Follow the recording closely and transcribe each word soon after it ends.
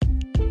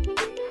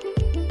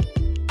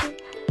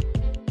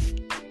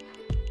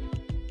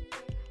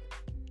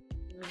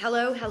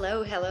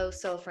Hello,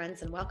 soul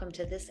friends, and welcome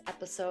to this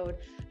episode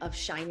of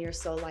Shine Your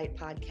Soul Light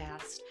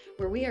podcast,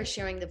 where we are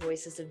sharing the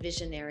voices of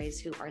visionaries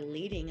who are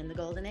leading in the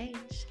golden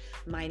age.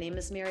 My name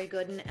is Mary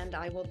Gooden, and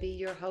I will be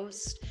your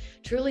host.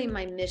 Truly,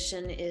 my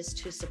mission is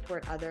to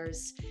support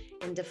others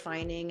in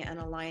defining and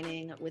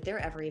aligning with their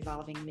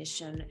ever-evolving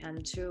mission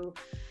and to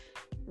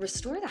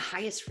restore the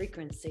highest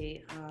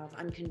frequency of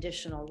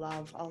unconditional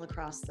love all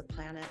across the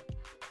planet.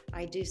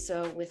 I do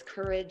so with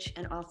courage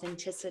and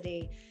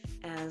authenticity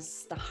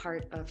as the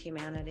heart of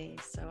humanity.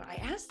 So I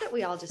ask that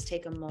we all just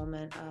take a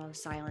moment of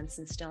silence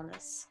and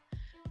stillness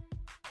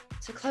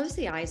to close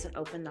the eyes and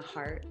open the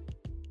heart.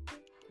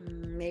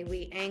 May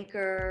we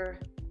anchor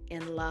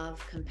in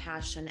love,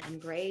 compassion, and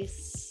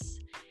grace.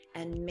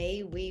 And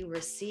may we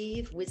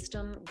receive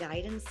wisdom,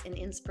 guidance, and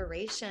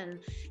inspiration.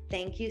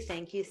 Thank you.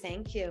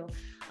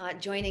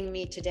 Joining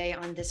me today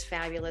on this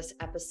fabulous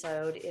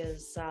episode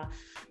is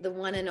the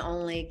one and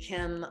only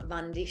Kim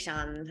Van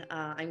Dishan.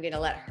 I'm going to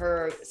let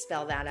her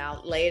spell that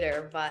out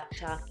later, but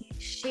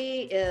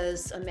she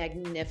is a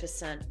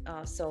magnificent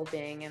soul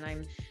being, and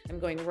I'm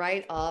going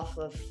right off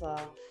of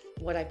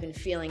what I've been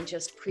feeling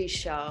just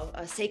pre-show,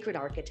 a sacred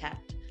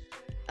architect,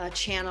 a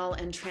channel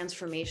and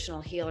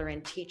transformational healer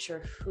and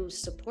teacher who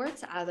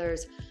supports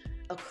others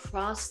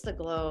across the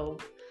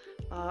globe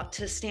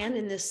to stand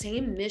in the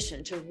same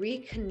mission, to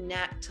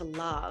reconnect to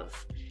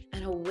love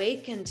and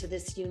awaken to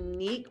this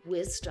unique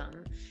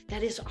wisdom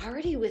that is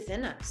already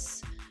within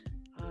us,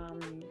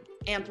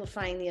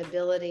 amplifying the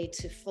ability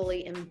to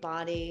fully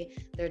embody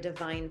their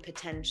divine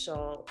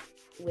potential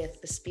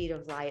with the speed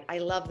of light. I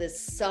love this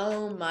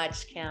so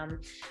much, Kim.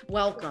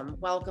 Welcome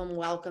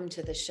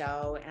to the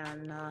show.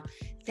 And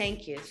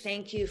thank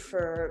you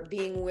for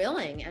being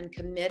willing and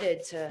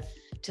committed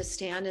to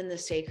stand in the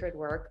sacred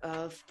work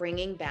of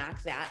bringing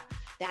back that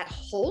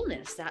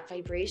wholeness, that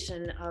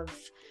vibration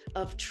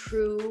of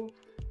true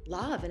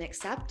love and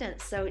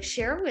acceptance. So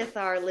share with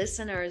our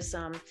listeners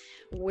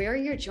where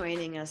you're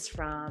joining us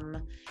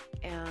from,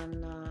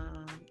 and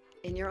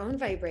in your own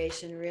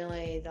vibration,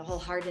 really the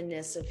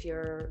wholeheartedness of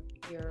your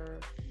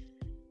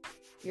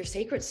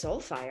sacred soul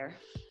fire.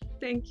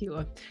 Thank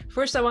you.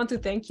 First, I want to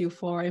thank you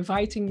for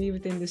inviting me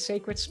within the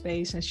sacred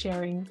space and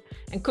sharing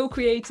and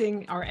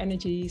co-creating our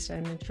energies.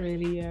 And it's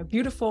really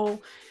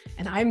beautiful.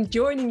 And I'm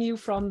joining you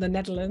from the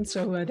Netherlands.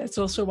 So that's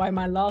also why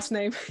my last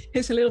name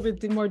is a little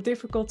bit more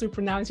difficult to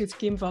pronounce. It's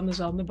Kim van der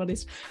Sande, but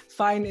it's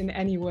fine in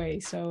any way.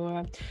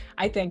 So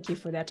I thank you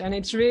for that. And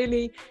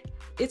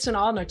it's an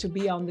honor to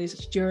be on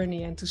this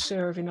journey and to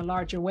serve in a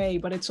larger way.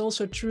 But it's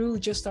also through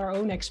just our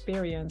own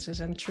experiences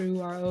and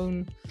through our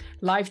own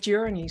life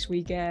journeys,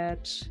 we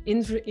get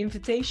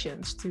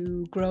invitations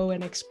to grow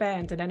and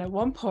expand. And then at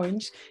one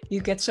point you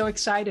get so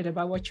excited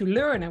about what you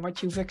learn and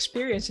what you've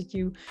experienced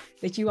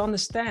that you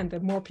understand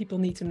that more people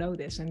need to know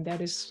this. And that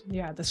is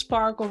the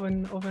spark of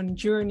a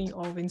journey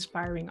of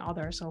inspiring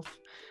others, of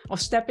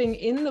stepping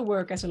in the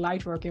work as a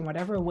light work in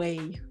whatever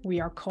way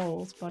we are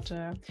called. But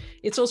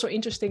it's also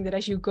interesting that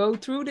as you go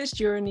through this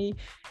journey,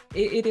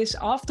 it is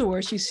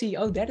afterwards you see,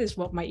 oh, that is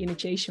what my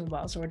initiation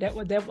was, or that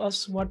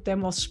was what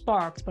then was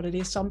sparked. But it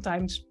is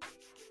sometimes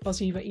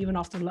even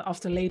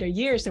after later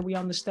years that we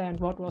understand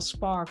what was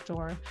sparked,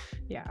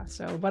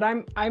 but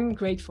I'm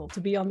grateful to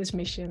be on this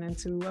mission and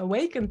to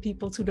awaken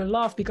people to the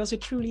love, because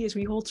it truly is,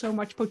 we hold so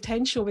much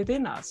potential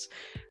within us,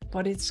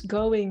 but it's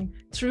going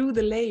through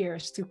the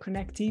layers to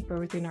connect deeper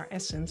within our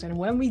essence. And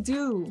when we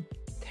do,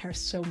 there's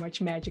so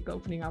much magic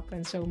opening up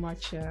and so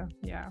much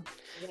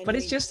but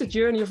it's just a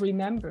journey of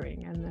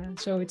remembering, and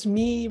so it's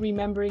me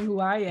remembering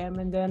who I am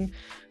and then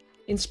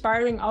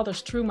inspiring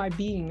others through my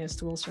beingness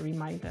to also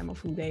remind them of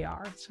who they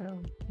are.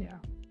 So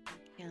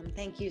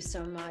thank you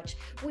so much.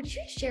 Would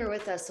you share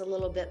with us a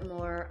little bit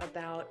more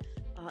about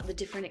the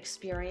different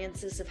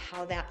experiences of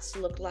how that's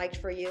looked like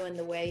for you and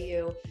the way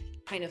you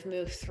kind of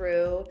move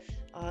through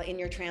in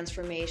your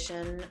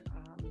transformation,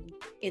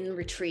 in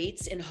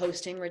retreats, in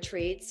hosting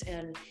retreats,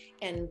 and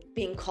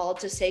being called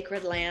to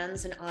sacred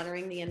lands and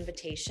honoring the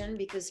invitation?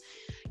 Because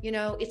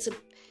it's a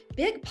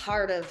big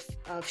part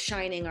of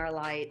shining our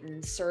light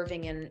and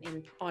serving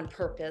in on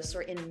purpose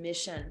or in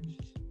mission.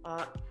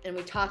 And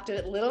we talked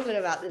a little bit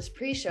about this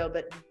pre-show,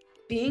 but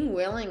being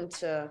willing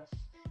to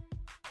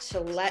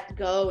let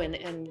go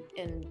and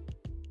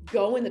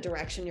go in the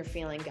direction you're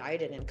feeling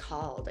guided and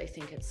called, I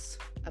think it's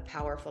a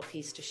powerful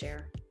piece to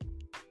share.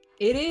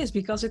 It is,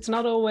 because it's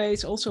not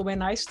always, also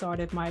when I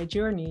started my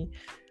journey,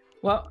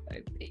 well,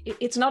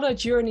 it's not a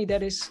journey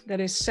that is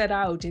set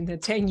out in the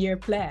 10-year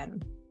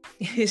plan.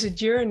 It is a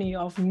journey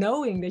of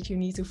knowing that you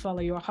need to follow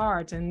your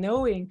heart and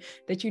knowing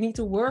that you need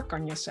to work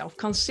on yourself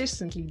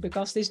consistently,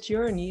 because this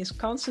journey is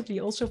constantly,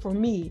 also for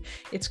me,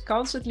 it's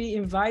constantly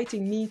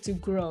inviting me to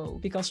grow,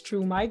 because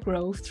through my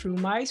growth, through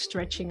my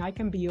stretching, I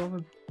can be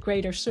of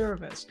greater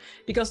service.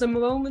 Because the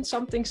moment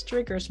something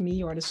triggers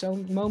me, or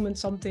moment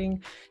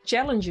something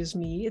challenges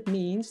me, it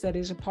means that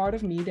is a part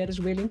of me that is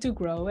willing to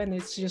grow, and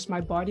it's just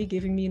my body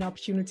giving me an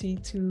opportunity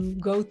to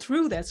go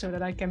through that so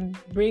that I can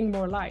bring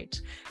more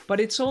light. But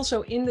it's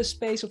also in the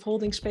space of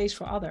holding space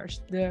for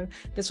others.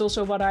 That's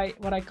also what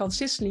I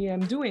consistently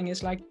am doing,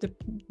 is like the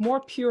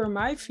more pure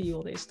my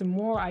field is, the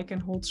more I can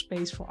hold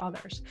space for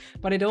others.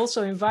 But it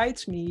also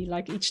invites me,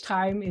 like each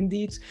time,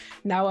 indeed,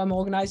 now I'm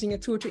organizing a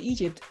tour to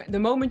Egypt. The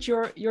moment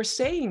you're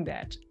saying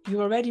that,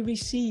 you already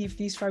receive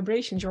these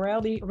vibrations. You're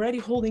already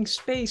holding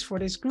space for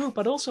this group,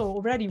 but also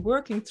already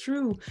working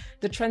through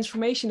the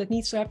transformation that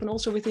needs to happen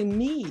also within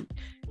me,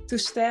 to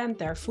stand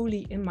there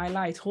fully in my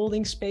light,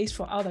 holding space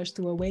for others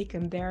to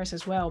awaken theirs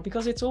as well.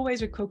 Because it's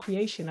always a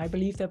co-creation. I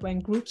believe that when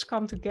groups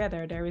come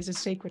together, there is a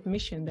sacred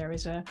mission, there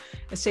is a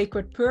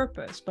sacred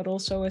purpose, but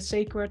also a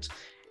sacred,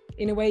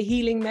 in a way,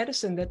 healing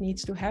medicine that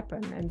needs to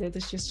happen. And that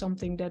is just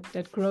something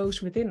that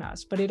grows within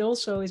us. But it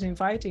also is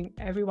inviting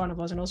every one of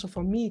us, and also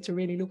for me, to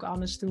really look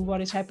honest to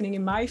what is happening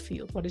in my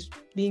field, what is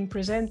being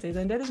presented.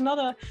 And that is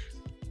not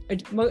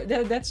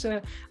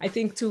I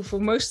think too, for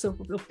most of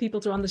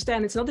people to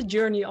understand, it's not a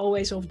journey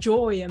always of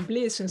joy and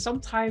bliss. And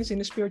sometimes in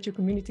the spiritual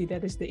community,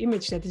 that is the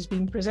image that is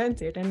being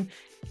presented.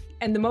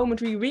 And the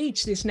moment we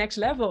reach this next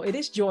level, it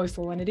is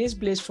joyful and it is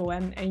blissful.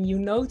 And you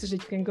notice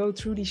that you can go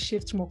through these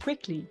shifts more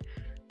quickly.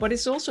 But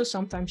it's also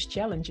sometimes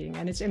challenging,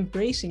 and it's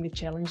embracing the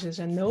challenges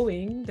and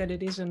knowing that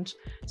it isn't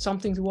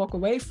something to walk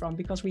away from,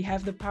 because we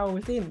have the power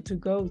within to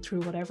go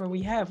through whatever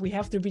we have. We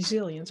have the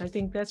resilience. I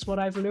think that's what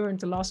I've learned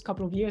the last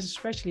couple of years,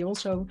 especially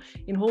also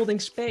in holding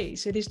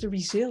space. It is the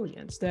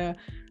resilience.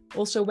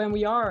 Also when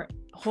we are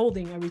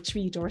holding a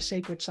retreat or a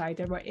sacred site,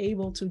 that we're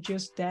able to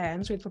just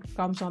dance with what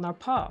comes on our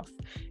path.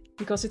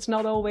 Because it's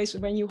not always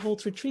when you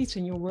hold retreats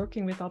and you're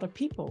working with other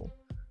people.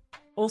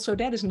 Also,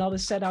 that is not a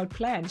set out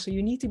plan. So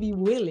you need to be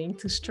willing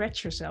to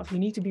stretch yourself. You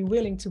need to be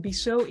willing to be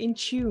so in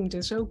tune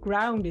and so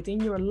grounded in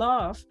your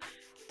love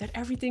that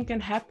everything can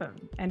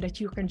happen, and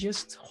that you can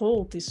just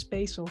hold this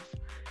space of,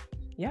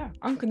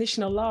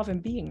 unconditional love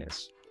and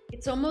beingness.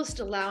 It's almost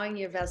allowing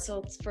your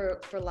vessels for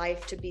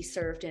life to be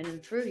served in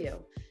and through you.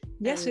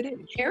 Yes, it is.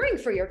 Caring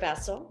for your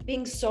vessel,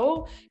 being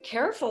so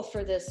careful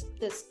for this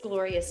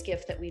glorious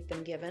gift that we've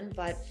been given,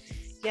 but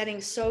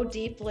getting so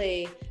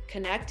deeply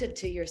connected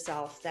to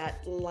yourself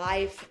that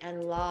life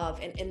and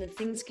love and the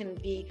things can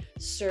be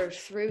served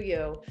through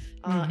you.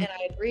 And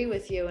I agree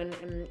with you.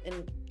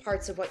 And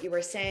parts of what you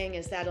were saying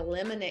is that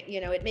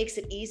it makes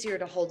it easier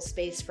to hold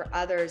space for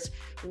others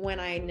when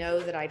I know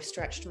that I've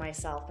stretched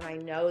myself and I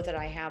know that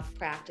I have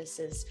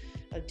practices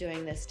of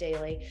doing this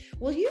daily.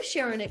 Will you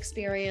share an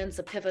experience,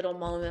 a pivotal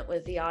moment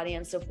with the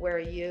audience of where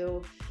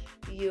you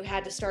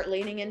had to start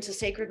leaning into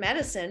sacred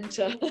medicine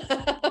to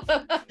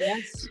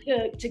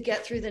to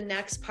get through the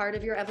next part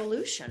of your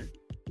evolution?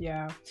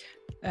 Yeah.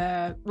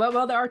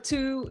 Well, there are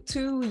two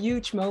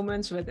huge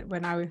moments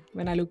when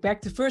I look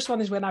back. The first one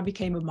is when I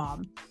became a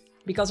mom,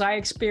 because I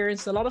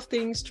experienced a lot of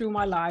things through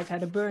my life.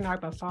 Had a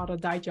burnout, my father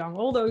died young,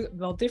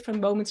 although different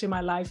moments in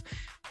my life.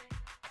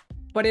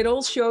 But it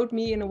all showed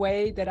me in a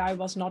way that I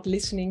was not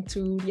listening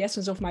to the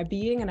essence of my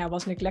being, and I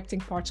was neglecting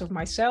parts of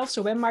myself.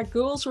 So when my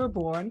girls were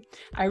born,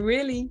 I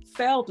really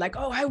felt like,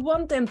 I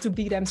want them to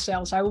be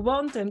themselves. I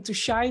want them to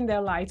shine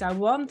their light. I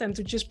want them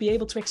to just be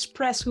able to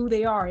express who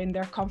they are in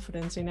their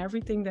confidence, in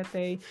everything that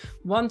they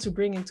want to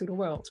bring into the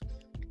world.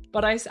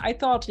 But I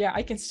thought,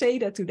 I can say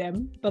that to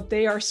them, but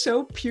they are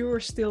so pure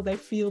still, they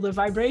feel the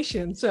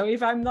vibration. So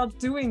if I'm not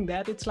doing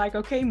that, it's like,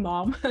 okay,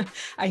 mom,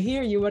 I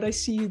hear you, but I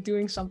see you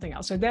doing something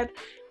else. So that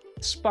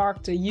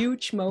sparked a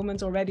huge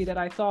moment already that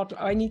I thought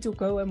I need to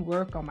go and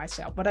work on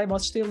myself. But I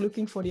was still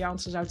looking for the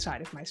answers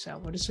outside of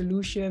myself, or the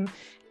solution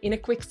in a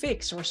quick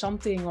fix or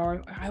something,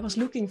 or I was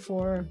looking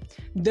for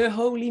the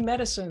holy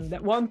medicine,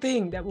 that one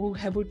thing that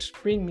would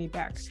bring me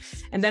back.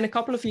 And then a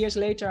couple of years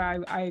later,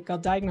 I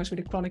got diagnosed with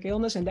a chronic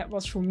illness, and that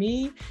was for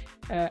me,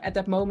 at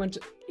that moment,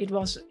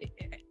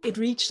 it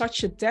reached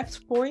such a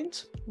depth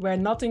point where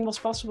nothing was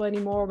possible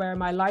anymore, where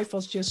my life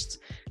was just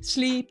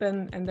sleep,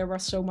 and there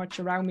was so much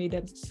around me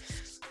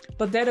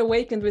but that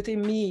awakened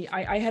within me.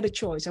 I had a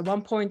choice. At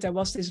one point, there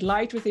was this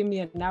light within me,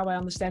 and now I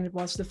understand it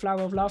was the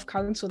Flower of Love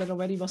Council that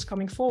already was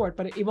coming forward.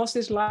 But it was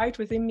this light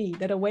within me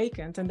that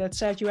awakened and that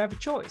said, you have a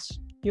choice.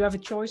 You have a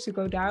choice to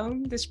go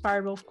down this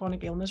spiral of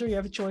chronic illness, or you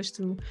have a choice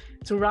to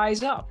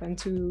rise up and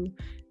to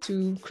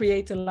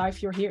create the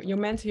life you're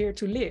meant here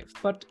to live.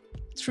 But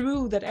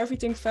through that,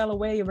 everything fell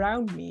away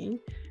around me.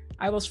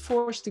 I was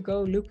forced to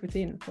go look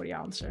within for the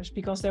answers,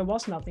 because there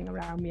was nothing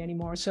around me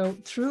anymore. So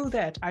through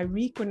that, I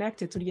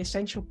reconnected to the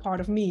essential part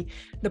of me,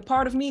 the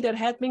part of me that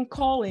had been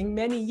calling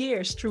many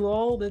years through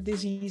all the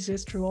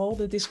diseases, through all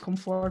the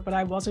discomfort, but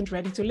I wasn't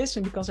ready to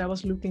listen because I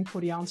was looking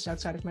for the answers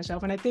outside of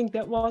myself. And I think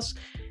that was,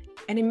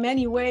 and in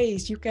many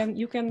ways, you can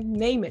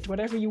name it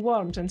whatever you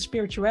want, and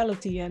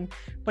spirituality,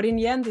 but in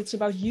the end, it's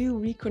about you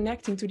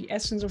reconnecting to the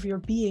essence of your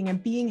being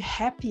and being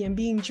happy and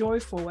being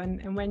joyful.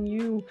 And when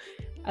you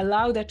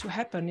allow that to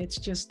happen, it's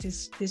just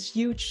this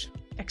huge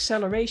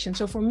acceleration.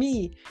 So for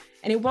me,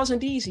 And it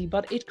wasn't easy,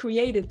 but it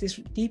created this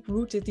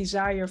deep-rooted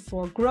desire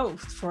for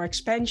growth, for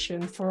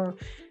expansion,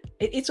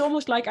 it's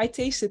almost like I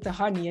tasted the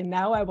honey and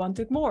now I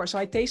wanted more. So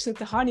I tasted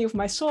the honey of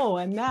my soul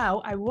and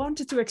now I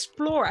wanted to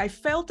explore. I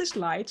felt this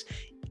light,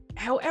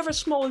 however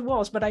small it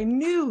was, but I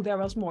knew there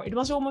was more. It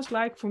was almost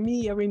like, for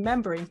me, a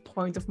remembering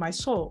point of my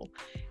soul.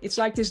 It's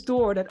like this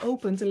door that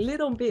opened a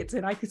little bit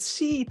and I could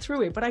see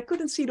through it, but I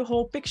couldn't see the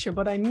whole picture,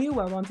 but I knew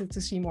I wanted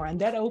to see more. And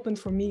that opened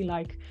for me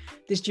like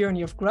this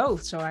journey of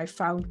growth. So I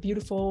found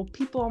beautiful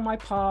people on my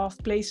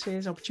path,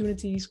 places,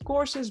 opportunities,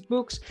 courses,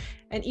 books,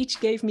 and each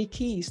gave me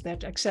keys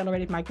that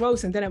accelerated my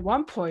growth. And then at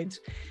one point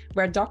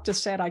where doctors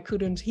said I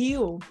couldn't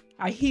heal,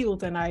 I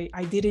healed and I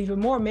did even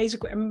more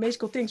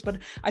magical things. But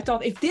I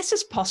thought, if this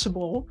is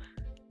possible,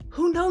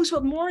 who knows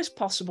what more is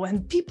possible?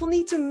 And people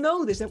need to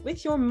know this, that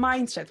with your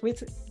mindset,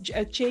 with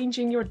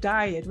changing your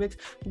diet, with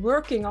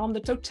working on the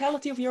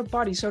totality of your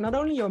body. So not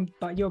only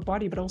your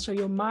body, but also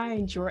your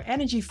mind, your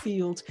energy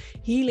field,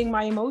 healing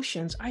my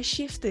emotions. I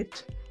shifted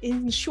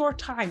in a short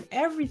time,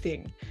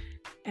 everything.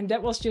 And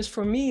that was just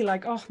for me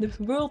like, oh, the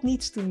world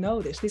needs to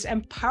know this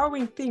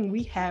empowering thing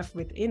we have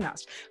within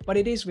us, but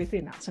it is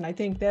within us. And I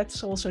think that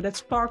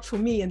sparked for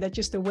me, and that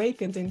just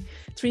awakened in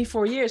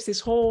 3-4 years, this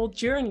whole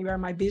journey where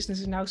my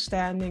business is now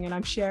standing and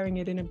I'm sharing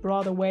it in a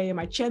broader way. And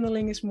my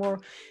channeling is more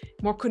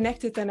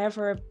connected than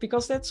ever,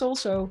 because that's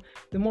also,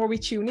 the more we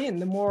tune in,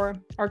 the more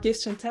our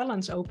gifts and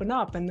talents open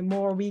up, and the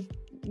more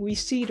we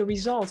see the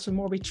results, the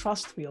more we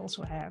trust we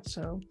also have.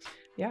 So,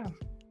 yeah.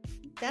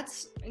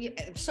 That's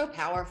so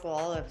powerful,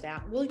 all of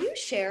that. Will you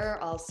share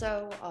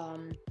also,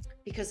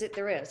 because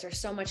there's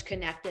so much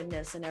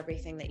connectedness in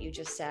everything that you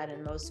just said,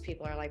 and most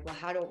people are like, well,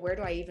 where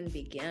do I even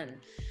begin?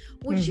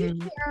 Would you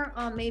share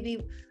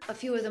maybe a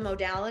few of the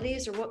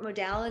modalities, or what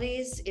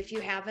modalities, if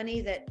you have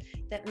any, that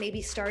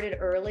maybe started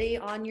early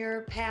on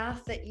your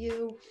path that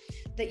you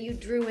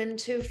drew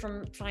into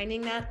from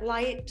finding that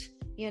light?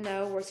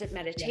 Was it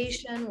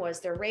meditation? Yes. Was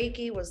there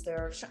Reiki? Was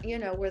there,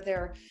 were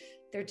there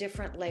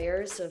different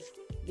layers of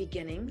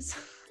beginnings?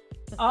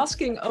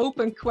 Asking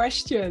open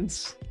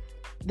questions.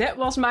 That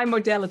was my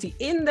modality.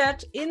 In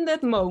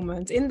that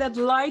moment, in that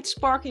light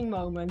sparking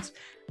moment,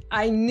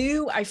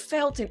 I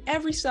felt in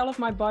every cell of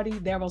my body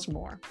there was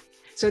more.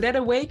 So that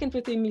awakened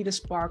within me the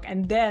spark.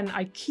 And then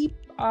I keep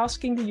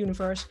asking the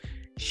universe,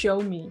 show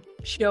me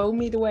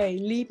the way,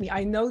 lead me.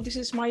 I know this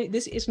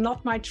is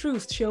not my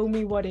truth. Show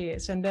me what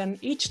is. And then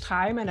each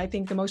time, and I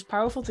think the most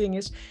powerful thing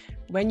is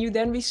when you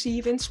then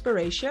receive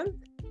inspiration,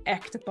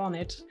 act upon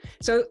it.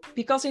 So,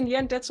 because in the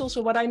end, that's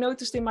also what I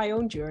noticed in my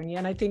own journey.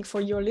 And I think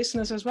for your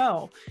listeners as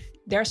well,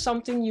 there's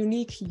something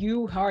unique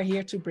you are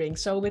here to bring.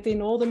 So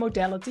within all the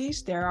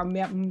modalities, there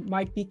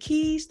might be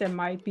keys, there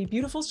might be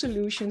beautiful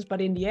solutions, but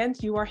in the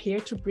end, you are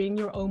here to bring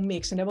your own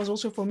mix. And that was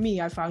also for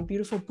me. I found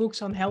beautiful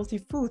books on healthy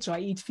food. So I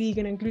eat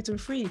vegan and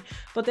gluten-free,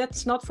 but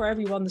that's not for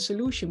everyone the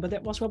solution, but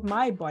that was what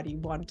my body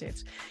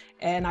wanted.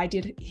 And I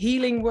did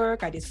healing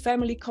work, I did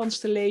family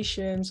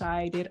constellations,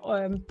 I did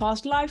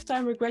past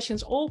lifetime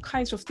regressions, all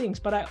kinds of things.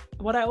 But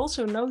what I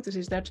also noticed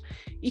is that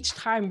each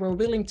time we're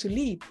willing to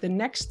leap, the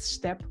next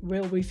step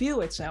will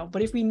reveal itself.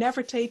 But if we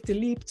never take the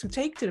leap to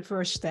take the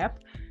first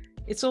step,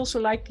 it's also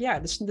like,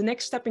 the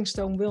next stepping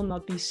stone will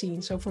not be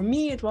seen. So for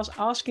me, it was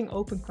asking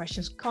open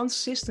questions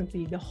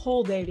consistently the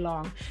whole day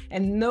long,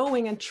 and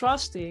knowing and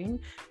trusting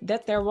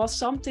that there was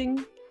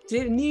something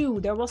new,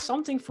 there was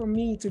something for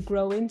me to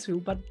grow into.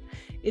 But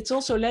it's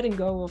also letting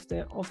go of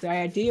the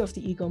idea of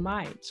the ego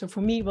mind. So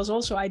for me, it was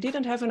also, I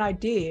didn't have an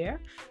idea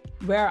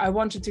where I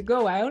wanted to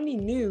go. I only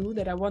knew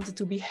that I wanted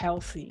to be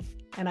healthy.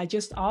 And I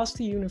just asked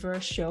the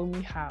universe, show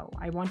me how.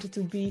 I wanted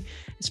to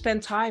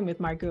spend time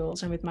with my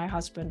girls and with my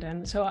husband.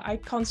 And so I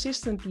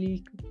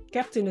consistently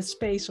kept in a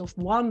space of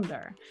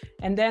wonder.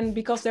 And then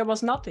because there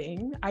was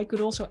nothing, I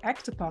could also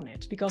act upon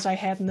it, because I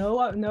had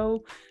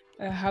no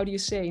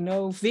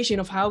vision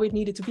of how it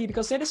needed to be,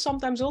 because that is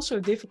sometimes also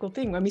a difficult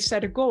thing. When we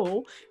set a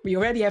goal, we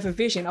already have a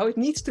vision. Oh, it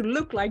needs to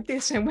look like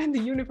this. And when the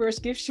universe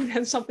gives you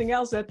then something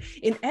else that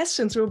in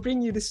essence will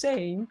bring you the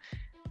same,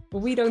 but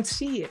we don't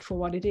see it for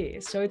what it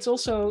is. So it's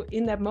also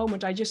in that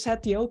moment, I just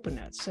had the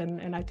openness.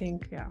 And I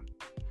think,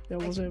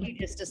 you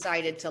just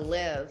decided to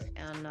live.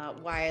 And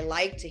why I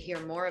like to hear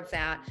more of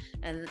that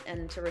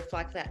and to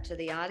reflect that to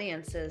the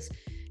audience is,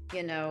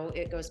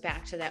 it goes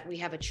back to that we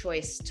have a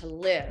choice to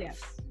live. Yes.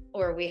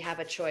 Or we have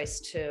a choice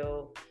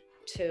to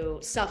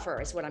suffer,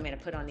 is what I'm going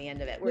to put on the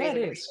end of it. We're either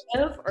going to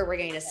live or we're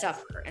going to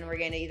suffer. And we're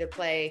going to either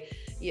play,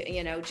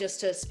 just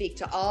to speak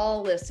to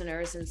all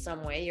listeners in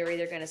some way, you're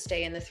either going to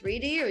stay in the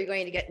 3D or you're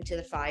going to get into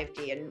the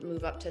 5D and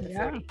move up to the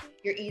 4D.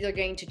 You're either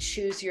going to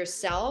choose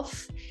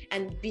yourself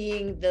and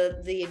being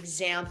the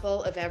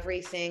example of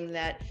everything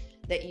that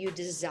you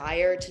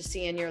desire to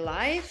see in your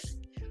life,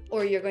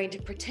 or you're going to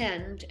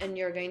pretend and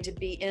you're going to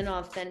be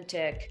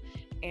inauthentic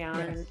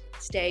and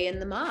stay in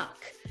the muck.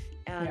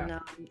 And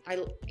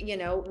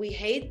we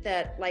hate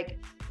that,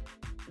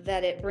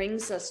 that it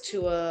brings us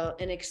to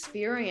an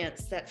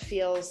experience that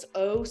feels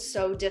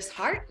so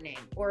disheartening,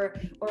 or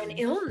an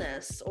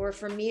illness, or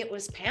for me it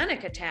was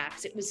panic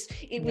attacks. It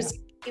was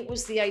it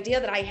was the idea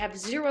that I have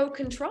zero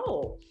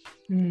control.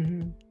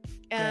 Mm-hmm.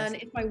 And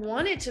Yes. if I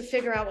wanted to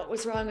figure out what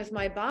was wrong with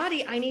my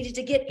body, I needed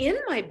to get in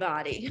my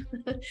body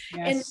and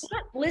Yes.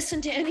 not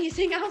listen to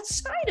anything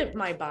outside of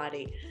my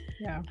body.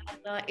 Yeah.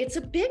 It's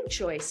a big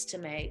choice to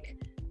make.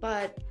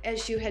 But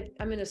as you had,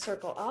 I'm going to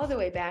circle all the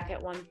way back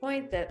at one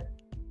point that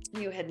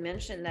you had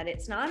mentioned that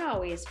it's not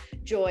always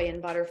joy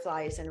and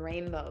butterflies and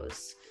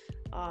rainbows.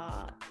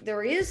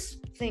 There is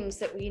things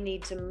that we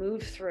need to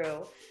move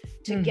through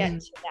to get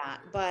to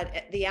that.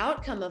 But the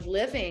outcome of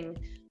living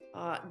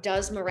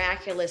does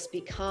miraculous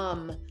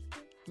become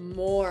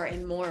more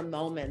and more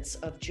moments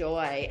of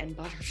joy and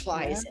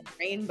butterflies and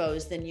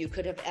rainbows than you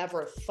could have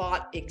ever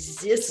thought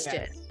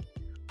existed.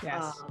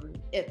 Yes.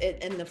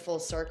 In the full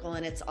circle.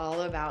 And it's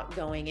all about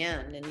going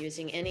in and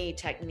using any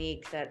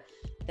technique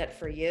that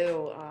for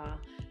you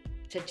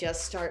to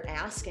just start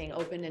asking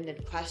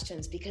open-ended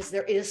questions, because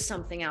there is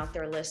something out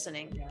there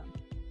listening. Yeah.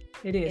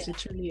 It is. Yeah. It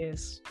truly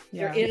is.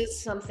 Yeah. There is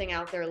something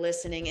out there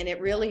listening, and it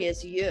really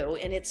is you.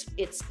 And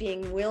it's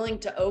being willing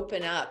to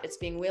open up. It's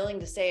being willing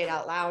to say it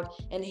out loud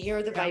and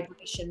hear the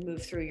vibration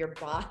move through your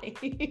body.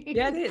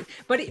 Yeah, it is.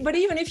 But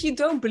even if you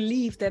don't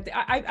believe that,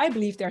 I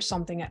believe there's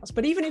something else.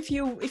 But even if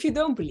you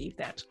don't believe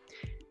that,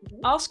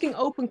 asking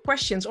open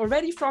questions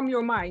already from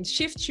your mind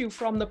shifts you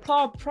from the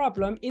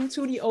problem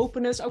into the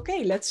openness.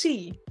 Okay, let's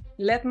see.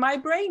 Let my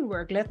brain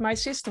work, let my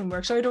system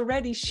work. So it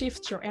already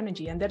shifts your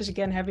energy. And that is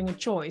again having a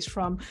choice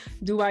from,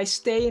 do I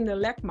stay in the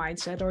lack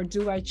mindset, or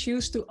do I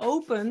choose to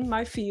open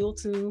my field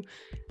to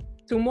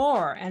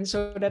more, and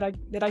so that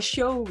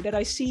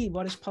I see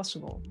what is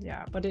possible.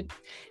 Yeah,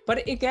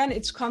 but again,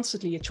 it's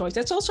constantly a choice.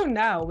 That's also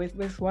now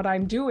with what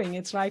I'm doing.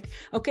 It's like,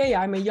 okay,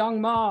 I'm a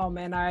young mom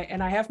and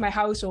I have my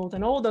household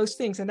and all those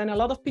things, and then a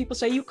lot of people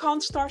say you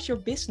can't start your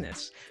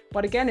business.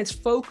 But again, it's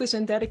focus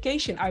and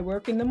dedication. I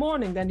work in the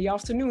morning, then the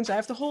afternoons I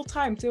have the whole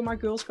time till my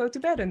girls go to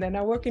bed, and then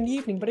I work in the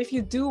evening. But if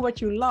you do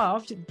what you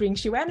love, it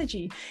brings you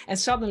energy, and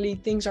suddenly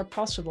things are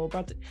possible.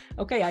 But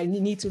okay, I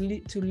need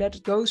to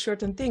let go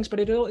certain things, but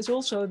it is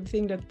also the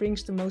thing that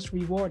brings the most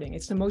rewarding.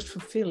 It's the most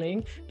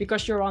fulfilling,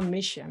 because you're on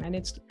mission. And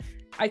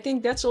I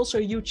think that's also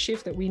a huge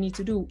shift that we need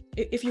to do.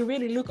 If you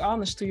really look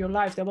honest to your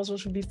life, that was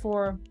also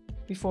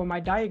before my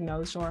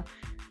diagnosis, or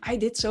I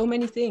did so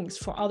many things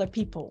for other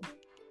people.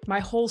 My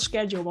whole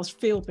schedule was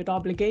filled with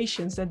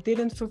obligations that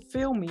didn't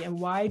fulfill me. And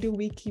why do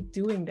we keep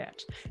doing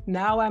that?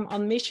 Now I'm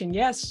on mission.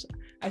 Yes,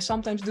 I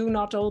sometimes do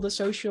not all the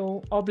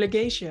social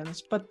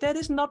obligations, but that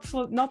is not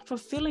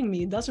fulfilling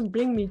me. It doesn't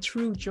bring me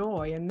true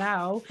joy. And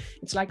now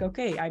it's like,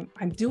 okay,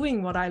 I'm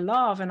doing what I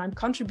love and I'm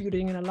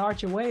contributing in a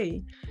larger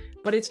way.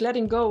 But it's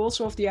letting go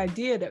also of the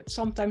idea that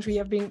sometimes we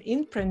have been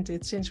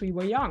imprinted since we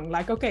were young.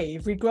 Like, okay,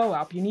 if we grow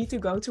up, you need to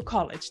go to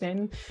college,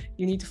 then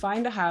you need to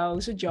find a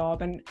house, a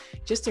job, and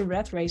just a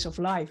rat race of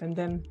life.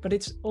 But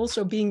it's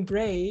also being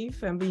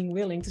brave and being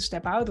willing to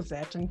step out of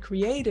that and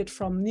create it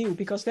from new,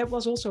 because that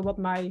was also what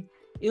my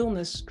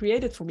illness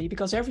created for me.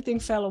 Because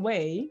everything fell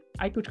away,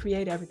 I could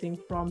create everything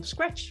from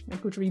scratch. I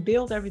could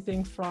rebuild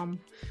everything from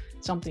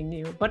something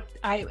new. But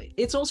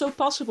it's also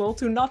possible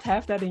to not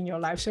have that in your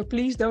life. So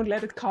please don't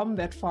let it come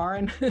that far,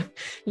 and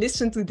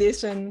listen to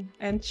this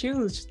and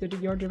choose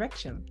your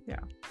direction.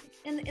 Yeah.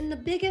 And the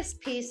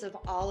biggest piece of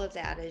all of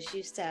that, as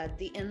you said,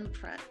 the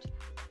imprint.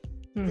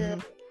 The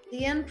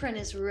imprint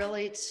is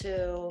really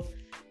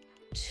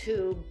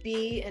to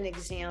be an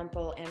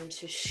example and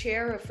to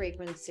share a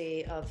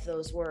frequency of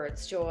those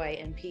words, joy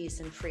and peace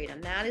and freedom.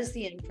 That is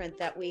the imprint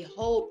that we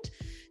hoped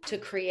to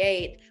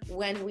create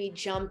when we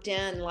jumped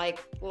in like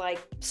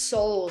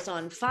souls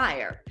on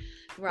fire,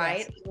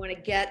 right? Yes. I want to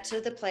get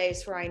to the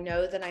place where I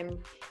know that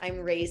I'm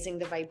raising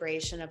the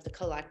vibration of the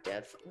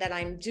collective, that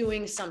I'm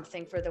doing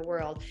something for the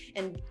world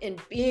and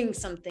being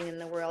something in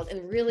the world.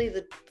 And really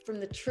from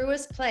the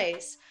truest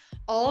place,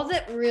 all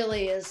that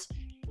really is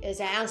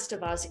asked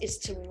of us is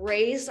to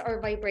raise our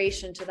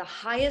vibration to the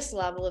highest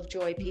level of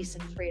joy, peace,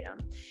 and freedom.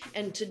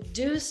 And to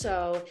do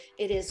so,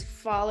 it is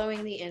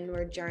following the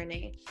inward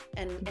journey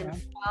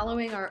and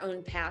following our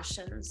own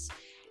passions.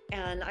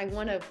 And I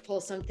want to pull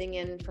something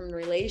in from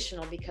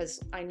relational,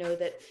 because I know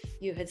that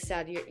you had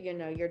said,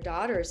 your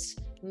daughters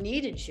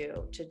needed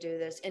you to do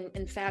this. And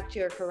in fact,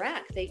 you're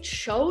correct. They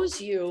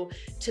chose you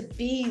to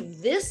be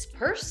this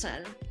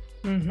person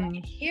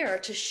right here,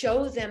 to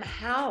show them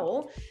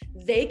how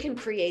they can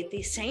create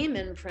the same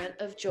imprint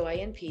of joy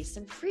and peace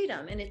and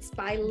freedom. And it's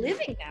by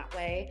living that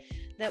way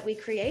that we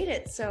create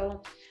it.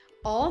 So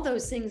all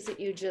those things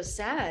that you just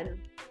said,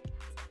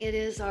 it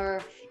is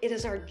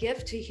our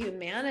gift to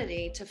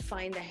humanity to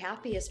find the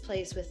happiest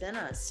place within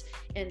us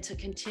and to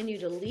continue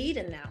to lead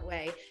in that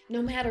way,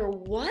 no matter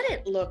what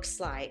it looks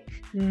like.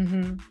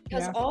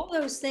 Because all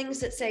those things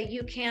that say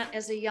you can't,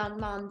 as a young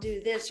mom, do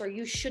this, or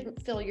you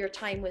shouldn't fill your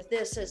time with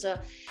this as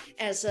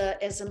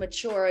a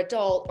mature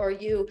adult, or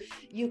you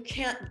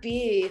can't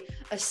be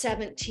a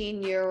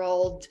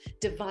 17-year-old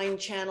divine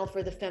channel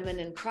for the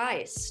feminine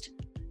Christ.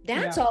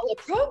 That's all a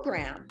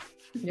program.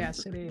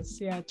 Yes, it is.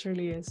 Yeah, it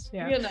truly is.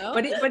 Yeah. You know?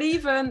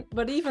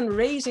 But even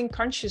raising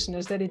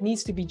consciousness that it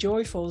needs to be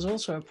joyful is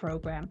also a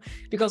program.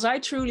 Because I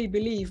truly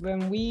believe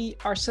when we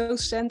are so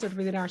centered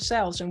within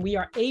ourselves and we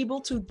are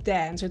able to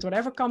dance with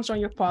whatever comes on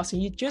your path,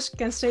 and you just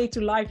can say to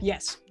life,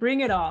 yes,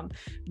 bring it on.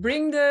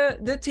 Bring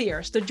the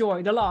tears, the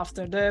joy, the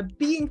laughter, the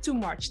being too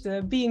much,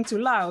 the being too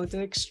loud,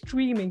 the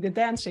screaming, the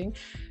dancing.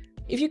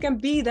 If you can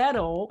be that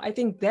all, I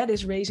think that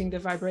is raising the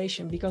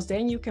vibration, because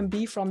then you can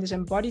be from this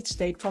embodied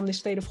state, from this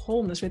state of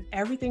wholeness with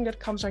everything that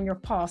comes on your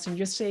path, and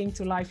just saying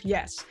to life,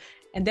 yes.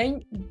 And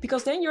then,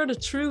 because then you're the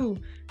true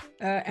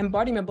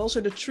embodiment, but also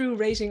the true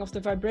raising of the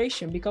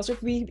vibration. Because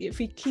if we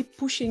keep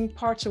pushing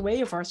parts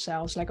away of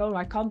ourselves, like, oh,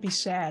 I can't be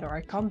sad, or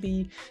I can't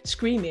be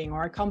screaming,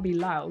 or I can't be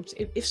loud.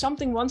 If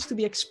something wants to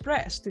be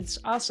expressed, it's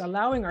us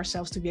allowing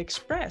ourselves to be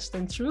expressed.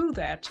 And through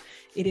that,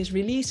 it is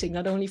releasing,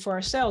 not only for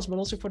ourselves, but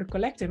also for the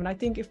collective. And I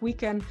think if we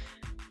can,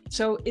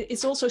 so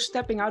it's also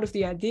stepping out of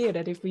the idea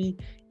that if we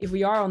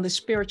are on the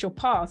spiritual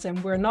path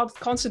and we're not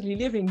constantly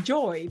living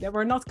joy, that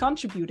we're not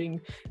contributing.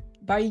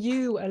 By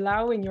you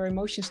allowing your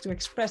emotions to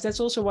express, that's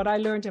also what I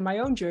learned in my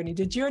own journey.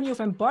 The journey of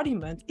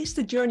embodiment is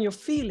the journey of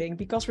feeling,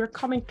 because we're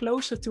coming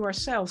closer to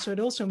ourselves. So it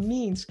also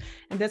means,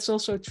 and that's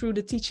also through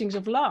the teachings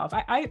of love.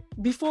 I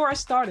before I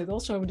started,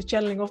 also the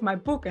channeling of my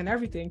book and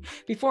everything,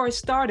 before I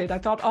started, I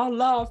thought, oh,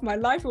 love, my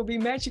life will be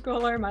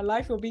magical, or my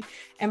life will be,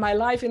 and my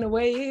life in a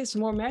way is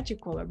more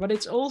magical. But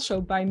it's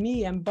also by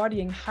me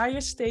embodying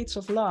higher states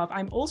of love,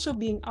 I'm also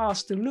being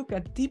asked to look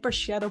at deeper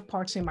shadow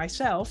parts in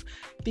myself,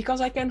 because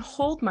I can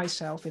hold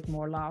myself with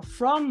more love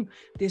from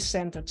this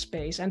centered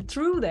space. And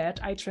through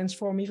that, I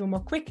transform even more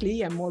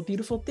quickly, and more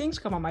beautiful things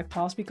come on my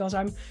path, because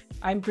I'm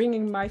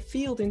bringing my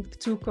field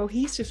into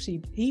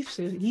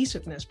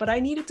cohesiveness. But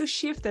I needed to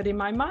shift that in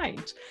my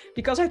mind,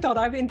 because I thought,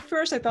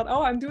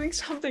 oh, I'm doing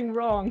something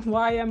wrong.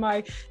 Why am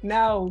I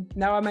now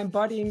I'm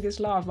embodying this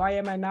love? Why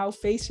am I now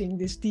facing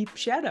this deep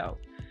shadow?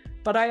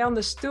 But I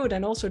understood,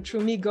 and also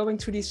through me going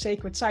to these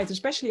sacred sites,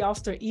 especially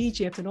after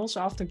Egypt and also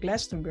after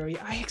Glastonbury,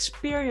 I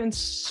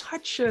experienced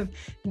such a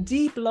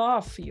deep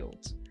love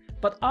field.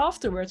 But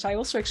afterwards, I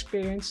also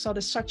experienced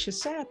such a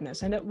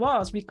sadness. And it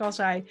was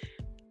because I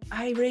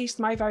raised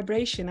my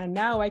vibration, and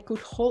now I could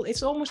hold,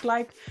 it's almost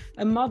like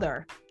a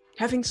mother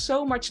having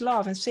so much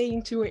love and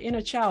saying to her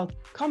inner child,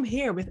 come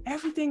here with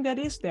everything that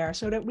is there,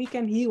 so that we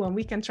can heal and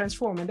we can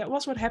transform. And that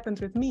was what happened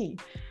with me.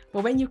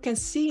 But when you can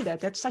see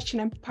that, that's such an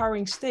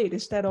empowering state.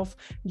 Instead of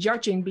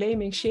judging,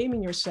 blaming,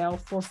 shaming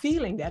yourself for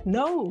feeling that,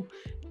 no,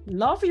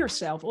 love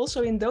yourself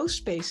also in those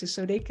spaces,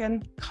 so they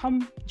can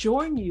come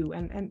join you.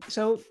 And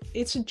so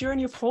it's a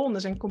journey of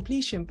wholeness and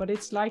completion. But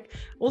it's like,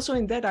 also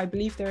in that, I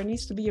believe there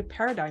needs to be a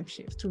paradigm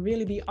shift to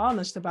really be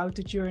honest about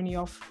the journey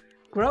of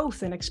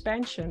growth and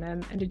expansion,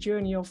 and the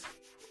journey of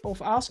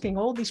asking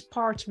all these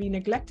parts we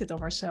neglected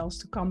of ourselves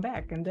to come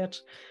back. And that,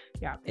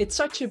 yeah, it's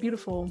such a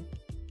beautiful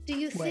Do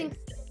you way.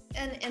 think,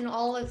 and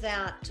all of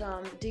that,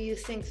 do you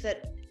think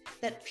that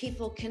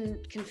people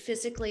can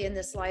physically in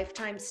this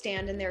lifetime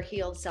stand in their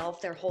healed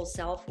self, their whole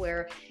self,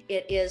 where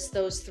it is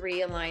those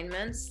three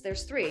alignments?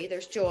 There's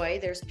joy,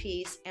 there's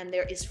peace, and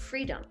there is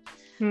freedom.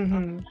 Mm-hmm.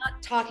 I'm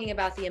not talking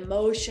about the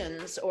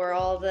emotions or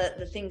all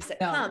the things that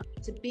come,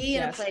 to be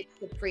in a place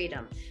of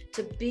freedom,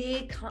 to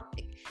be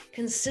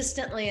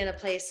consistently in a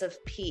place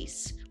of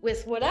peace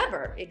with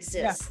whatever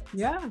exists.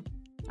 Yeah.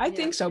 I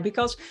think so,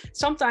 because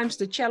sometimes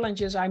the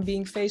challenges I'm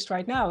being faced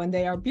right now, and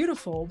they are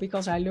beautiful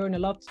because I learn a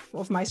lot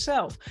of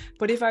myself.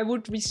 But if I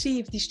would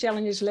receive these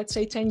challenges, let's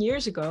say 10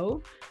 years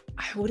ago,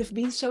 I would have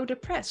been so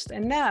depressed.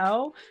 And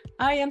now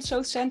I am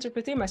so centered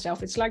within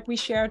myself. It's like we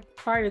shared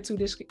prior to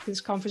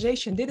this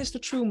conversation. This is the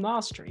true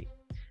mastery.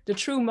 The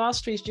true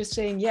mastery is just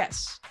saying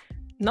yes,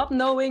 not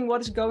knowing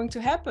what is going to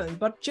happen,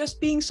 but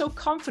just being so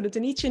confident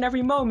in each and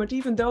every moment,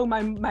 even though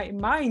my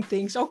mind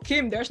thinks, oh,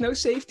 Kim, there's no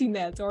safety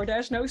net, or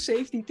there's no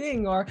safety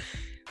thing,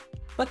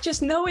 but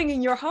just knowing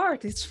in your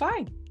heart, it's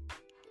fine.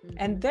 Mm-hmm.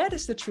 And that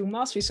is the true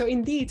mastery. So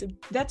indeed,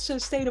 that's a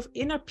state of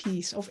inner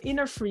peace, of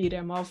inner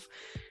freedom, of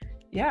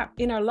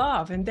inner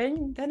love, and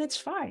then it's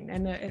fine.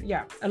 And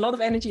a lot of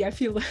energy. I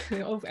feel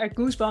of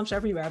goosebumps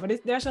everywhere,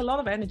 but there's a lot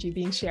of energy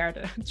being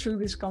shared through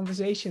this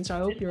conversation. So I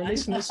hope your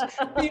listeners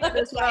feel it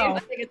as well. I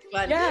think it's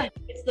fun. Yeah,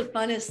 it's the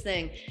funnest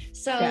thing.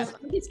 So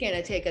I'm just going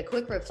to take a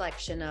quick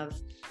reflection of.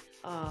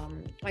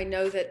 I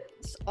know that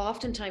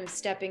oftentimes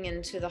stepping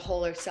into the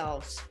wholer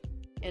self,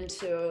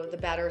 into the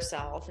better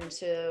self,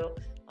 into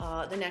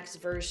the next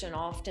version,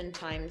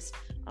 oftentimes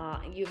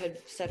you had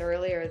said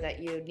earlier that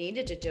you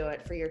needed to do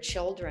it for your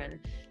children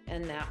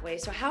in that way.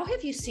 So how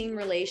have you seen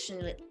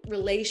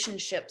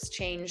relationships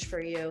change for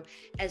you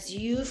as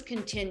you've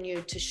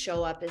continued to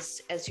show up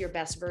as your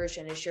best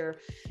version, as your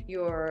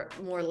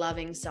more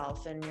loving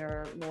self and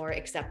your more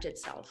accepted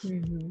self?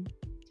 Mm-hmm.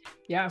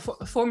 Yeah,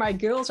 for my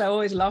girls, I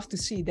always love to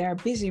see they're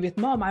busy with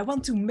mom. I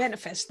want to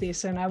manifest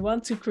this and I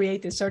want to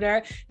create this. So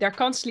they're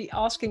constantly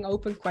asking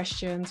open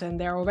questions, and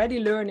they're already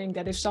learning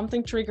that if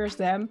something triggers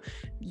them,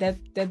 that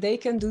they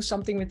can do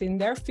something within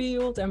their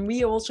field. And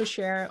we also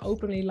share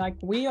openly, like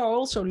we are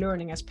also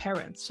learning as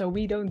parents. So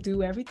we don't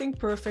do everything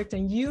perfect,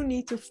 and you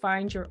need to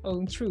find your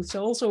own truth.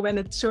 So also when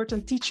a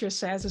certain teacher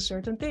says a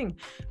certain thing,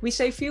 we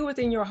say feel it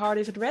in your heart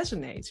if it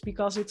resonates,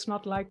 because it's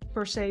not like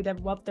per se that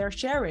what they're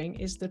sharing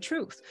is the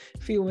truth.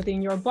 Feel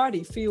within your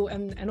body, feel,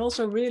 and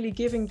also really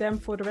giving them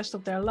for the rest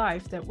of their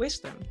life that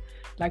wisdom,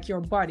 like your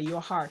body,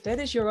 your heart, that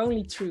is your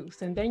only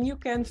truth. And then you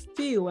can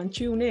feel and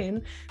tune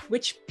in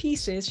which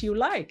pieces you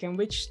like and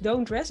which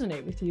don't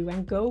resonate with you,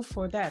 and go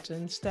for that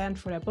and stand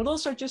for that. But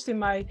also just in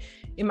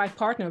my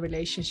partner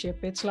relationship,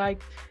 it's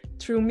like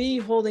through me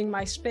holding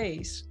my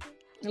space,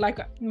 like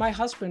my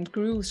husband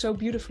grew so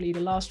beautifully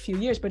the last few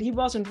years, but he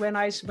wasn't when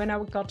I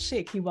got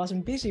sick. He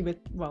wasn't busy with,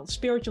 well,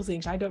 spiritual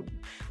things.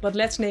 But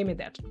let's name it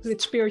that,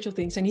 with spiritual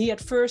things. And he at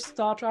first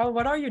thought, oh,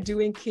 what are you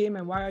doing, Kim?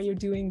 And why are you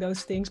doing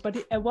those things? But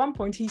at one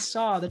point he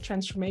saw the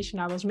transformation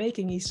I was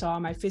making. He saw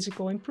my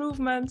physical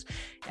improvement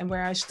and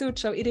where I stood.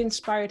 So it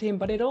inspired him,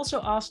 but it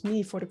also asked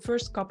me for the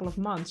first couple of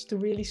months to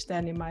really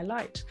stand in my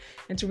light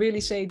and to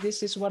really say,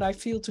 this is what I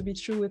feel to be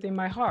true within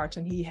my heart.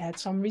 And he had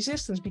some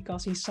resistance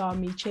because he saw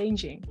me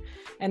changing.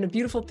 And the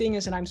beautiful thing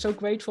is, and I'm so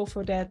grateful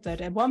for that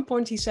at one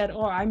point he said,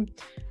 oh,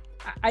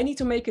 I need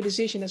to make a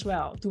decision as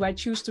well. Do I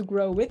choose to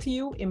grow with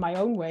you in my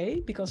own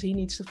way, because he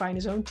needs to find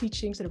his own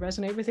teachings that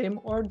resonate with him,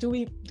 or do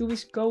we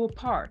go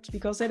apart?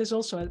 Because that is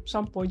also, at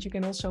some point you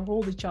can also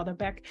hold each other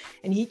back,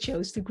 and he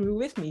chose to grow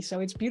with me. So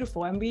it's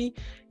beautiful. And we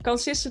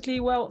consistently,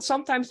 well,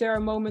 sometimes there are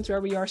moments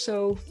where we are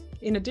so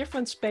in a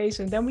different space,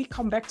 and then we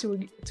come back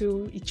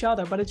to each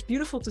other. But it's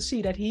beautiful to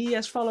see that he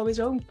has followed his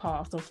own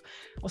path of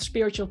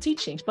spiritual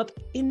teachings. But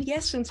in the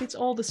essence, it's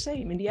all the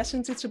same. In the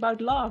essence, it's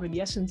about love. In the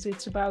essence,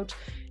 it's about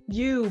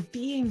you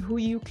being who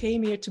you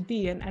came here to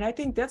be. And I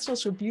think that's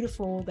also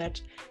beautiful,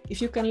 that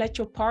if you can let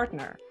your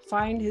partner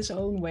find his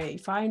own way,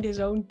 find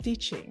his own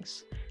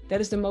teachings, that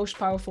is the most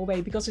powerful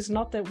way, because it's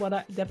not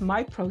that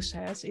my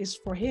process is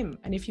for him.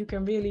 And if you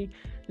can really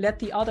let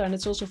the other, and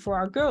it's also for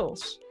our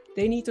girls,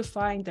 they need to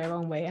find their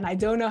own way. And I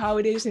don't know how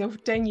it is, for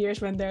 10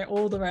 years when they're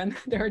older and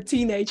they're a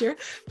teenager,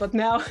 but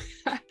now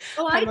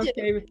I'm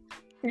okay with,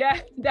 yeah,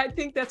 I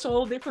think that's a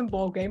whole different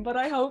ball game, but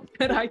I hope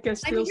that I can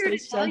still stay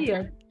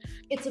centered.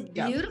 It's a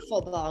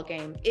beautiful ball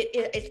game.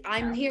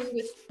 I'm here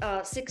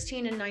with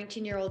 16 and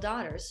 19-year-old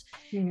daughters,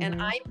 mm-hmm.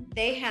 and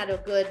they had a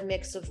good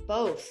mix of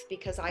both,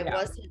 because I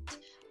wasn't.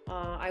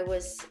 I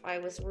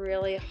was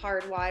really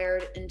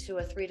hardwired into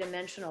a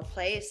three-dimensional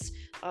place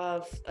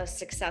of a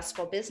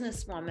successful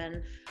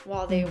businesswoman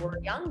while they were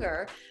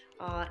younger.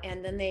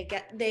 And then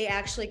they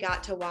actually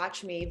got to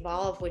watch me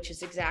evolve, which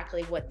is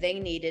exactly what they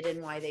needed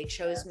and why they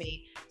chose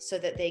me, so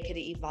that they could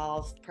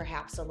evolve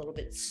perhaps a little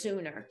bit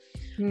sooner.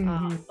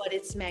 Mm-hmm. But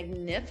it's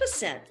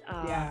magnificent.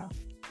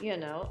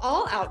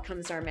 All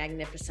outcomes are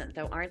magnificent,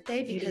 though, aren't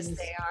they? Because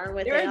they are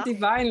what they're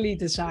divinely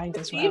designed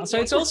as well. So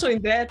it's also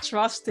in that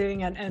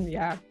trusting and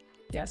yeah.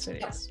 Yes,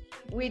 it is.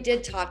 We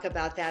did talk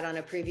about that on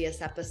a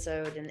previous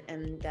episode,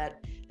 and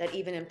that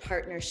even in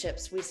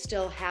partnerships, we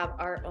still have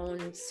our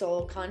own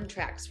soul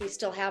contracts. We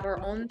still have our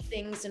own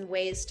things and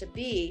ways to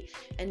be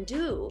and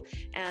do.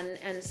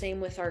 And same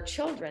with our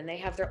children. They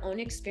have their own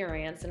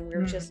experience, and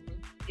we're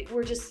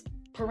just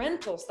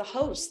parentals, the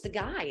hosts, the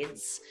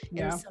guides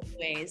in some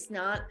ways.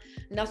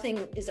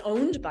 Nothing is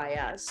owned by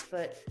us,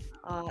 but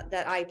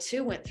that I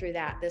too went through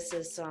that. This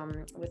is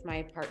with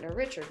my partner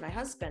Richard, my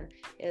husband,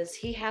 is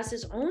he has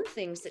his own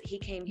things that he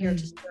came here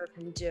to serve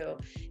and do,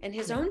 and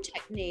his own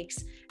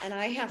techniques, and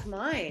I have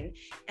mine.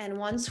 And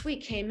once we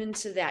came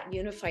into that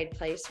unified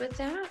place with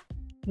that,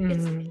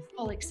 it's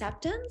all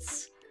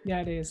acceptance.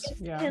 Yeah, it is.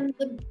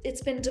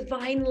 It's been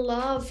divine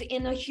love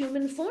in a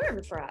human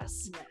form for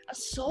us, a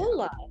soul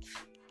love.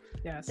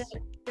 Yes.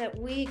 That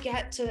we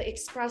get to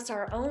express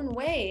our own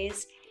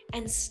ways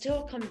and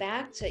still come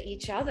back to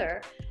each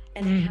other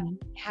and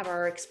have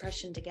our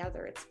expression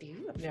together. It's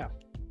beautiful. Yeah.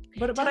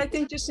 But I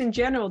think just in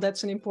general,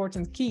 that's an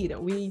important key,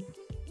 that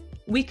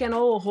we can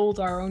all hold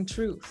our own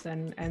truth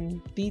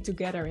and be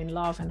together in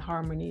love and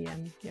harmony.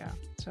 And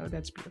so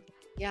that's beautiful.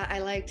 Yeah, I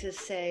like to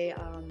say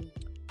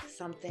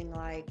something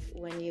like,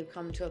 when you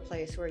come to a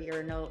place where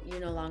you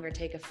no longer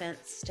take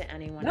offense to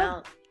anyone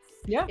else.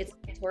 Yeah. It's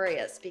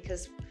victorious,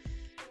 because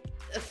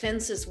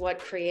offense is what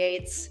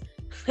creates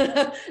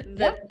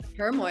the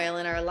turmoil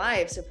in our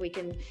lives.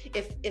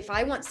 If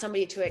I want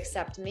somebody to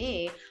accept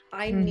me,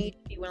 I need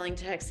to be willing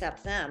to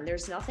accept them.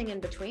 There's nothing in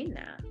between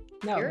that.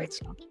 No,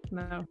 it's not.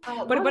 No.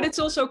 But it's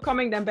also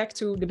coming then back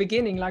to the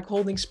beginning, like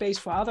holding space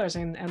for others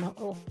and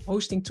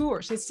hosting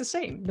tours. It's the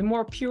same. The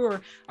more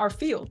pure our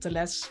field, the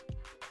less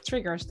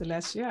triggers, the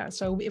less,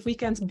 So if we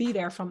can be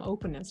there from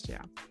openness,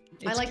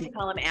 I like to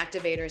call them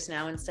activators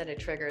now instead of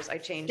triggers. I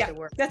changed the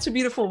word. That's a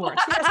beautiful word.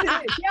 Yes,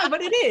 it is. Yeah,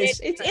 but it is.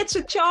 It's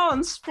a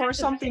chance for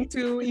something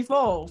to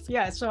evolve.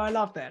 Yeah, so I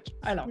love that.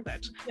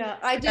 Yeah,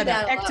 I do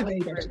that a lot with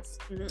Activators.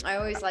 words. I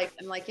always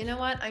I'm like, you know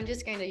what? I'm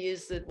just going to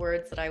use the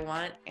words that I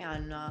want,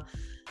 and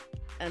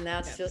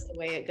that's just the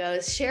way it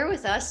goes. Share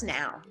with us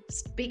now.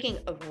 Speaking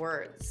of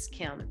words,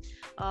 Kim,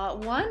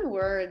 one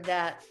word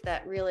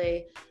that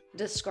really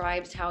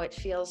describes how it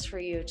feels for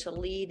you to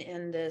lead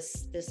in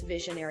this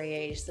visionary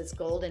age, this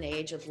golden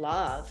age of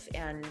love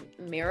and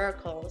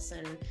miracles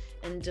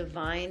and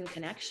divine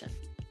connection.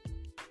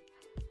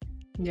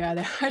 Yeah,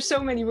 there are so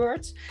many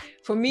words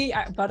for me,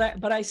 but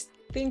I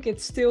think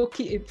it's still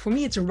key. For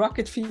me, it's a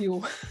rocket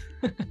fuel.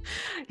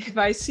 If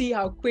I see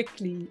how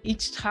quickly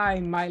each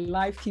time my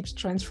life keeps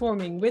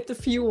transforming with the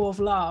fuel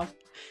of love,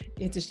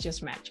 it is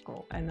just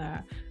magical. And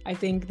I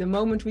think the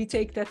moment we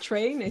take that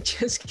train, it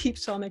just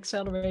keeps on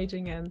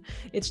accelerating. And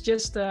it's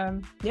just,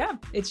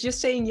 it's just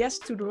saying yes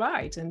to the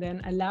ride, and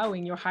then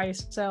allowing your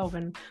highest self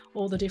and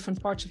all the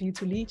different parts of you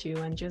to lead you,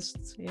 and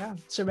just,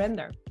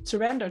 surrender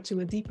to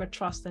a deeper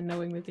trust and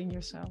knowing within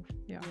yourself.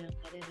 Yeah,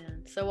 let it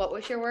in. So what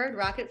was your word?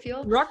 Rocket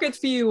fuel? Rocket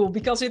fuel,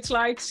 because it's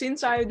like,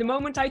 the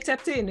moment I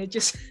tapped in, I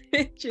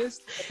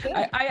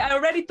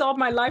already thought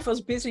my life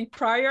was busy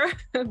prior,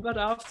 but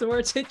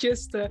afterwards it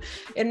just,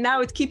 and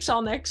now it keeps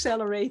on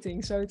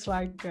accelerating. So it's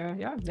like,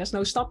 there's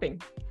no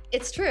stopping.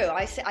 It's true.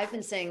 I've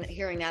been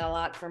hearing that a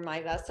lot from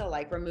my vessel,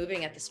 like we're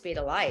moving at the speed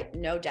of light.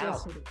 No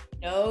doubt. Yes.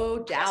 No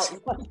doubt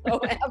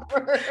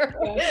whatsoever.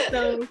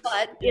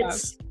 But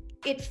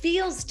it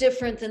feels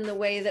different than the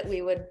way that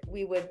we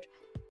would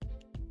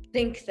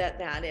think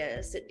that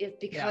is.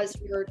 Because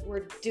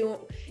we're doing,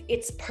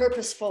 it's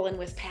purposeful and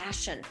with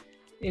passion.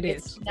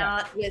 It's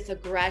not with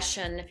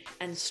aggression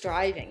and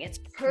striving. It's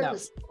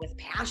purposeful with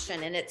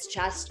passion, and it's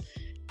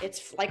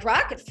like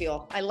rocket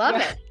fuel. I love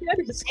it.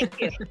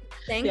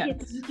 Thank you.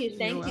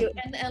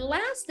 And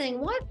last thing,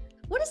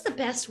 what is the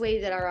best way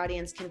that our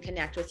audience can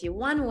connect with you?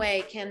 One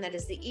way, Kim, that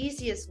is the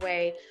easiest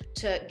way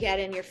to get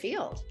in your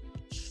field.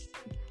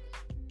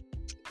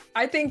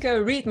 I think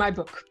read my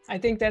book. I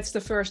think that's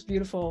the first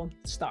beautiful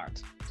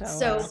start.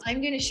 So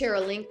I'm going to share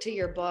a link to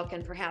your book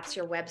and perhaps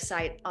your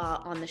website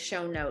on the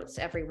show notes,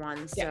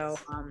 everyone. So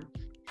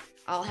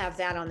I'll have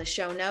that on the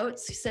show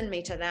notes. Send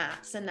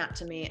that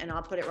to me, and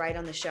I'll put it right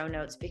on the show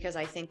notes, because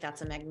I think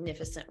that's a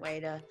magnificent way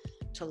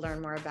to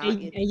learn more about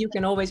you. And you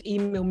can always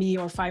email me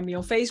or find me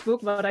on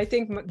Facebook, but I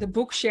think the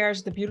book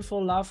shares the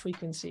beautiful love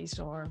frequencies,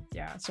 so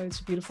it's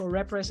a beautiful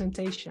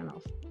representation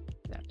of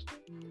that.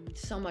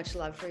 So much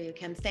love for you,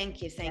 Kim.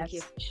 Thank you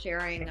for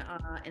sharing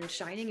and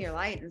shining your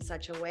light in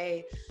such a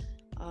way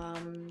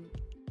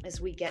as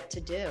we get to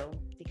do,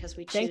 because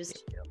we choose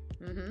to.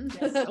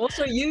 Yes.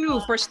 Also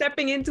you for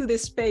stepping into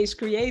this space,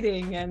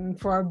 creating, and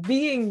for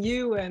being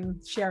you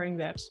and sharing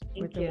that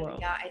with the world.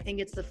 Yeah, I think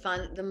it's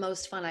the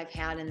most fun I've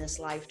had in this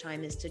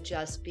lifetime is to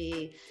just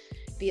be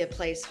a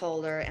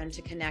placeholder and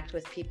to connect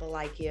with people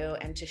like you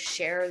and to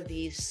share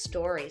these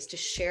stories, to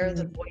share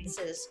the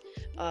voices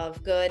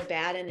of good,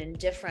 bad, and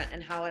indifferent,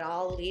 and how it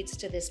all leads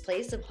to this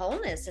place of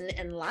wholeness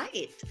and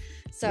light.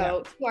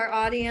 So to our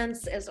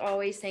audience, as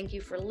always, thank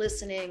you for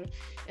listening.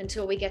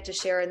 Until we get to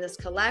share in this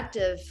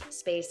collective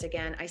space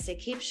again, I say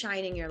keep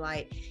shining your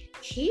light,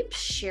 keep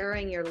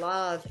sharing your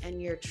love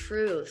and your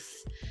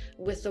truth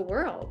with the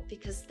world,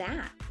 because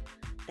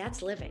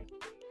that's living.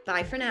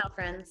 Bye for now,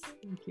 friends.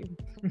 Thank you.